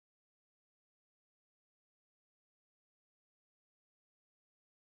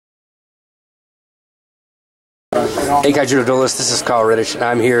Hey Kaijudo Duelist, this is Carl Reddish, and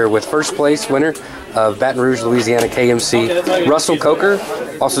I'm here with first place winner of Baton Rouge, Louisiana KMC, Russell Coker,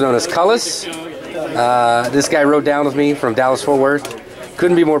 also known as Cullis. This guy rode down with me from Dallas Fort Worth.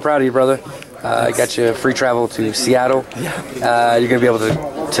 Couldn't be more proud of you, brother. I got you free travel to Seattle. You're going to be able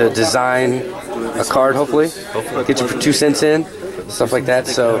to design a card, hopefully. Get you for 2 cents in. Stuff like that.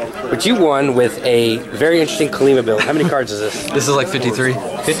 So, but you won with a very interesting Kalima build. How many cards is this? This is like 53.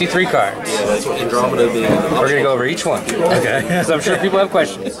 53 cards. Yeah, that's what Andromeda being. We're going to go over each one. Okay. So I'm sure people have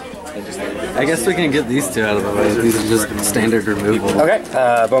questions. I guess we can get these two out of the way. These are just standard removal. Okay.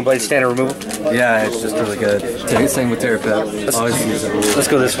 Bone Blade standard removal. Yeah, it's just really good. Same with Terrapet. Always use it. Let's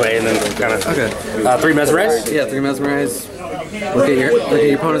go this way and then kind of. Okay. 3 Mesmerize? Yeah, 3 Mesmerize. Look at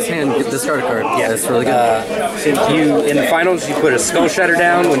your opponent's hand. Discard a card. Yeah, that's really good. You in the finals, you put a Skull Shatter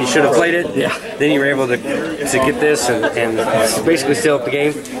down when you should have played it. Yeah. Then you were able to get this and basically still up the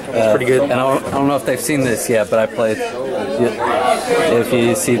game. It's pretty good. And I don't know if they've seen this yet, but I played. If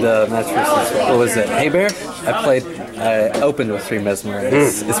you see the match versus what was it? Hey Bear. I opened with 3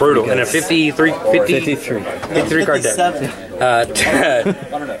 Mesmerize. It's brutal. And a 53 card deck.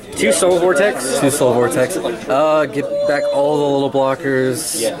 2 Soul Vortex. 2 Soul Vortex. Get back all the little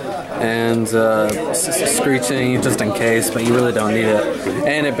blockers and Screeching just in case, but you really don't need it.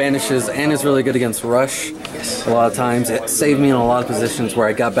 And it banishes and is really good against Rush. A lot of times it saved me in a lot of positions where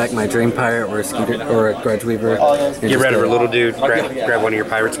I got back my Dream Pirate or a Skeeter or a Grudge Weaver. Get rid of a little dude. Grab one of your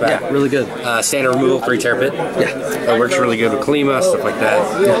pirates back. Yeah, really good. Standard removal, 3 Terrapet. Yeah. That works really good with Kalima, stuff like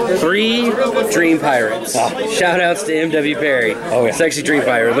that. Yeah. 3 Dream Pirates. Shout outs to MW Perry. Oh yeah. Sexy Dream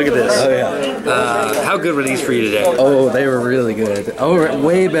Pirate. Look at this. Oh yeah. How good were these for you today? Oh, they were really good. Oh,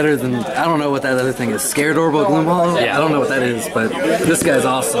 way better than, I don't know what that other thing is. Scaradorable Gloom Hollow? Yeah. I don't know what that is, but this guy's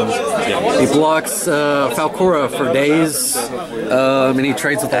awesome. Yeah. He blocks Falcora for days, and he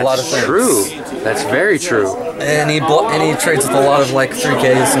trades with a lot of things. True. That's very true. And he trades with a lot of like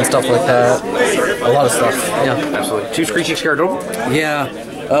 3Ks and stuff like that. A lot of stuff. Yeah. Absolutely. 2 Screeching Scaradorable? Yeah.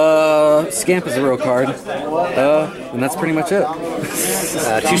 Scamp is a real card. And that's pretty much it.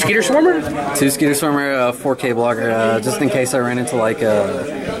 2 Skeeter Swarmer? 2 Skeeter Swarmer, 4K blocker, just in case I ran into like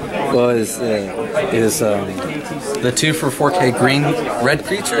the 2 for 4K green red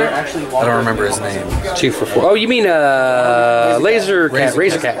creature? I don't remember his name. 2 for 4. Oh, you mean Razor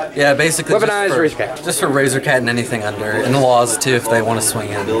Cat. Yeah, basically weaponized Razor Cat. Just for Razor Cat and anything under. And the laws too if they want to swing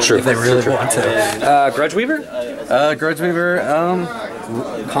in. True. If they really want to. Grudge Weaver? Grudge Weaver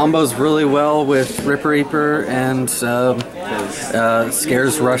combos really well with Ripper Reaper and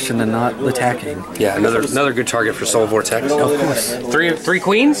scares Rush into not attacking. Yeah, another good target for Soul Vortex. Of course. 3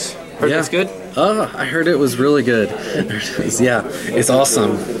 Queens? Heard that's good? I heard it was really good. Yeah, it's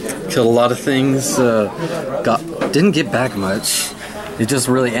awesome. Killed a lot of things. Didn't get back much. It just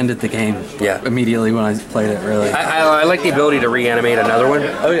really ended the game. Yeah. Immediately when I played it, really. I like the ability to reanimate another one.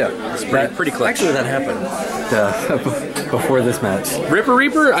 Oh yeah. It's pretty clutch. Actually, that happened before this match. Ripper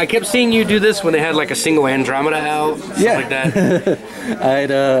Reaper, I kept seeing you do this when they had like a single Andromeda out, stuff like that.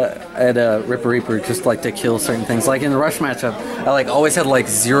 I had a Ripper Reaper just like to kill certain things. Like in the Rush matchup, I like always had like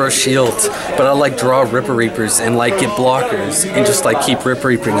 0 shields, but I like draw Ripper Reapers and like get blockers and just like keep Ripper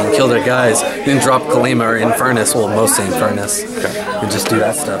Reaping and kill their guys. Then drop Kalima or Infernus, well mostly Infernus, and just do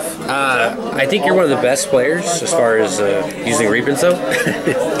that stuff. I think you're one of the best players as far as using Reap and Sow.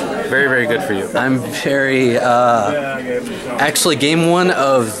 Very, very good for you. I'm very actually game 1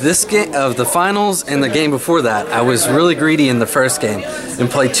 of this game of the finals and the game before that. I was really greedy in the first game and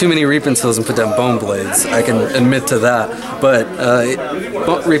played too many Reap and Sows and put down Bone Blades. I can admit to that, but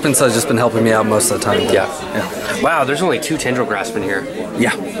Reap and Sow has just been helping me out most of the time. Yeah. Wow, there's only 2 Tendril Grasp in here.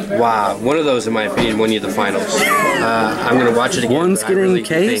 Yeah. Wow, one of those, in my opinion, won you the finals. I'm gonna watch it again. One's getting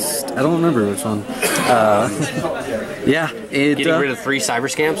cased. I don't remember which one. Yeah, getting rid of 3 Cyber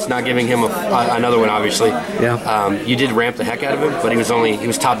Scamps, not giving him another one, obviously. Yeah. You did ramp the heck out of him, but he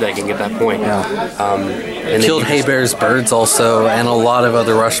was top decking at that point. Yeah. And killed Hey Bear's birds also, and a lot of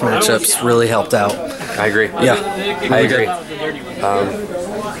other Rush matchups really helped out. I agree. Yeah, I agree.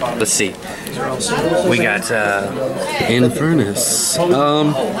 Let's see. We got Infernus.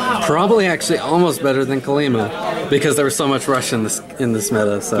 Probably actually almost better than Kalima because there was so much Rush in this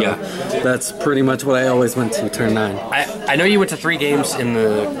meta. So yeah. That's pretty much what I always went to turn 9. I know you went to 3 games in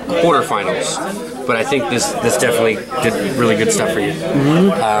the quarterfinals, but I think this definitely did really good stuff for you.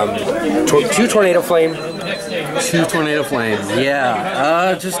 2 Tornado Flame. 2 Tornado Flame.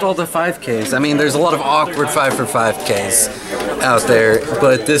 Yeah. Just all the 5Ks. I mean, there's a lot of awkward 5 for 5Ks out there,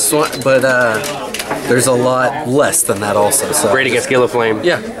 but this one, there's a lot less than that also. So great against Gigahorn.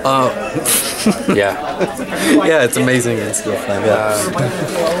 Yeah. Yeah. Yeah, it's amazing against Gigahorn.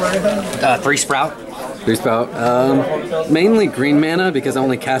 Yeah. 3 Sprout. Boost bout. Mainly green mana because I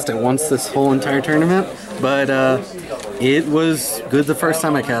only cast it once this whole entire tournament, but it was good the first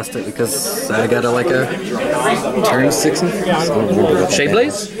time I cast it because I got like a turn 6 and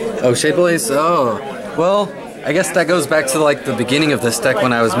Shadeblaze? Oh, Shadeblaze? Oh, well, I guess that goes back to like the beginning of this deck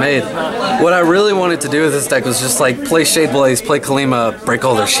when I was made. What I really wanted to do with this deck was just like play Shadeblaze, play Kalima, break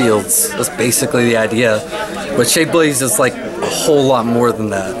all their shields. That's basically the idea. But Shadeblaze is like a whole lot more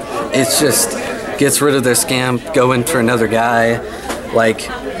than that. It's just gets rid of their scamp, go in for another guy, like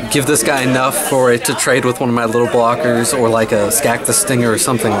give this guy enough for it to trade with one of my little blockers or like a Skaak the Stinger or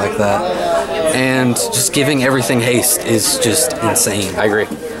something like that. And just giving everything haste is just insane. I agree.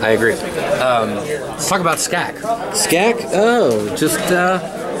 I agree. Let's talk about Skaak. Skaak? Oh, just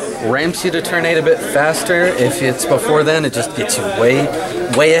ramps you to turn 8 a bit faster. If it's before then, it just gets you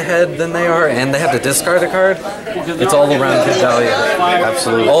way ahead than they are, and they have to discard a card. It's all around good value.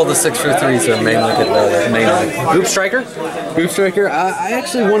 Absolutely. All the 6/3s are mainly good value. Mainly. Goop Striker? Goop Striker, I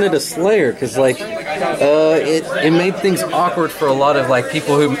actually wanted a Slayer because like it made things awkward for a lot of like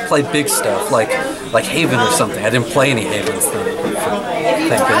people who play big stuff like Haven or something. I didn't play any Havens then.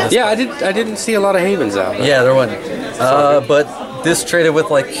 Thank goodness. Yeah, I didn't see a lot of Havens out. Yeah, there wasn't. But this traded with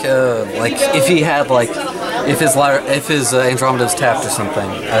like if he had like if his Andromeda's tapped or something,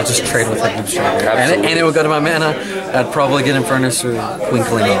 I'd just trade with like Goop Striker, and it would go to my mana. I'd probably get Infernus or Queen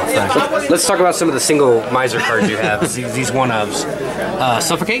Kalima. Let's talk about some of the single miser cards you have. these one-ofs.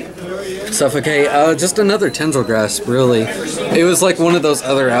 Suffocate. Suffocate, just another Tendril Grasp, really. It was like one of those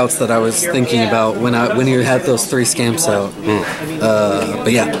other outs that I was thinking about when you had those 3 scamps out.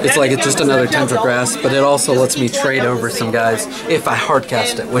 But yeah, it's just another Tendril Grasp, but it also lets me trade over some guys if I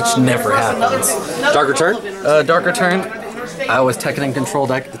hardcast it, which never happens. Dark Return? Dark Return. I always tech it in control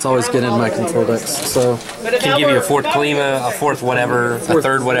deck. It's always good in my control decks. So can give you a 4th Kalima, a 4th whatever, a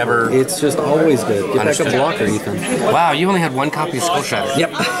 3rd whatever. It's just always good. Get back a blocker, Ethan. Wow, you only had 1 copy of Skull Shatter.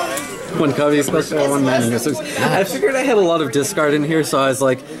 Yep. 1 copy, especially 1 Maddening Whispers. I figured I had a lot of discard in here, so I was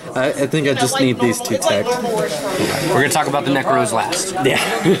like, I think I just need these 2 tech. We're going to talk about the Necrose last. Yeah.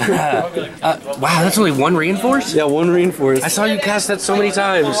 Wow, that's only 1 reinforce? Yeah, 1 reinforce. I saw you cast that so many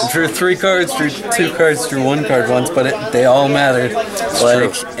times. Drew 3 cards, drew 2 cards, drew 1 card once, but they all mattered.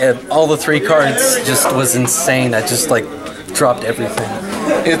 All the 3 cards just was insane. I just dropped everything.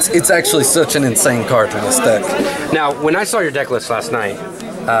 It's actually such an insane card in this deck. Now, when I saw your deck list last night,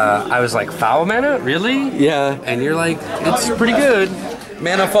 I was like, foul mana? Really? Yeah. And you're like, it's pretty good.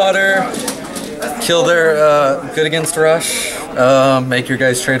 Mana fodder, kill their good against rush, make your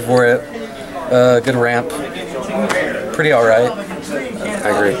guys trade for it, good ramp. Pretty alright. I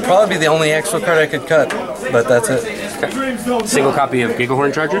agree. Probably the only extra card I could cut, but that's it. Okay. Single copy of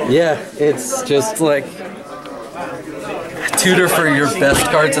Gigahorn Charger? Yeah, it's just like tutor for your best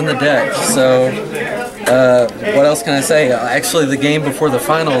cards in the deck. So what else can I say? Actually, the game before the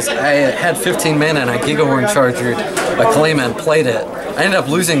finals, I had 15 mana and I Gigahorn Chargered a Kalima and played it. I ended up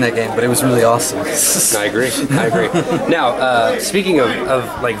losing that game, but it was really awesome. I agree. I agree. Now, speaking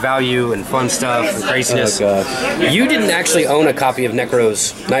of like value and fun stuff and craziness, you didn't actually own a copy of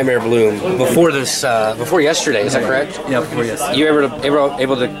Necrose Nightmare Bloom before this, before yesterday. Is that correct? Yeah, before yesterday. You were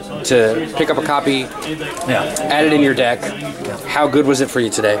able to pick up a copy, add it in your deck. How good was it for you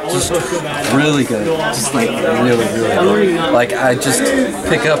today? Just really good. Just like really good. Like I just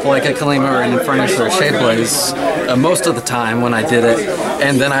pick up like a Kalima or an Infernus or a Shadeblaze most of the time when I did it,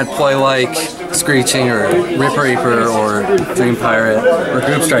 and then I'd play like Screeching or Reaper or Dream Pirate or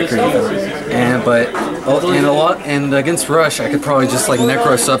Goop Striker even. And against Rush I could probably just like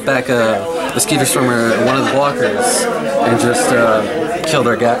Necrose up back the Skeeter Swarmer, one of the blockers, and just kill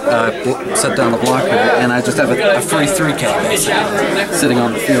their guy, set down the blocker, and I just have a free 3K basically sitting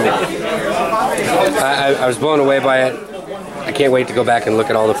on the field. I was blown away by it. I can't wait to go back and look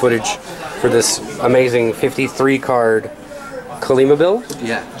at all the footage for this amazing 53 card Kalima build.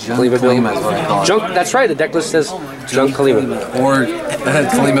 Yeah, Junk Kalima is what I call it. Junk, that's right, the deck list says Junk Kalima. Or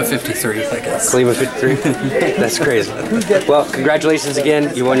Kalima 53, I guess. Kalima 53? That's crazy. Well, congratulations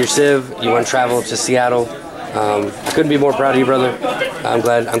again. You won your Civ, you won travel to Seattle. I couldn't be more proud of you, brother. I'm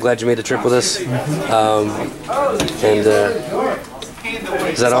glad you made the trip with us.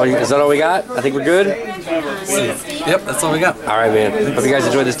 Is that all we got? I think we're good. Yep, that's all we got. All right, man. Hope you guys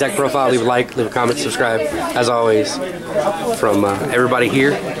enjoyed this deck profile. Leave a like, leave a comment, subscribe. As always, from everybody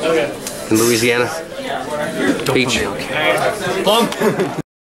here in Louisiana. Peach.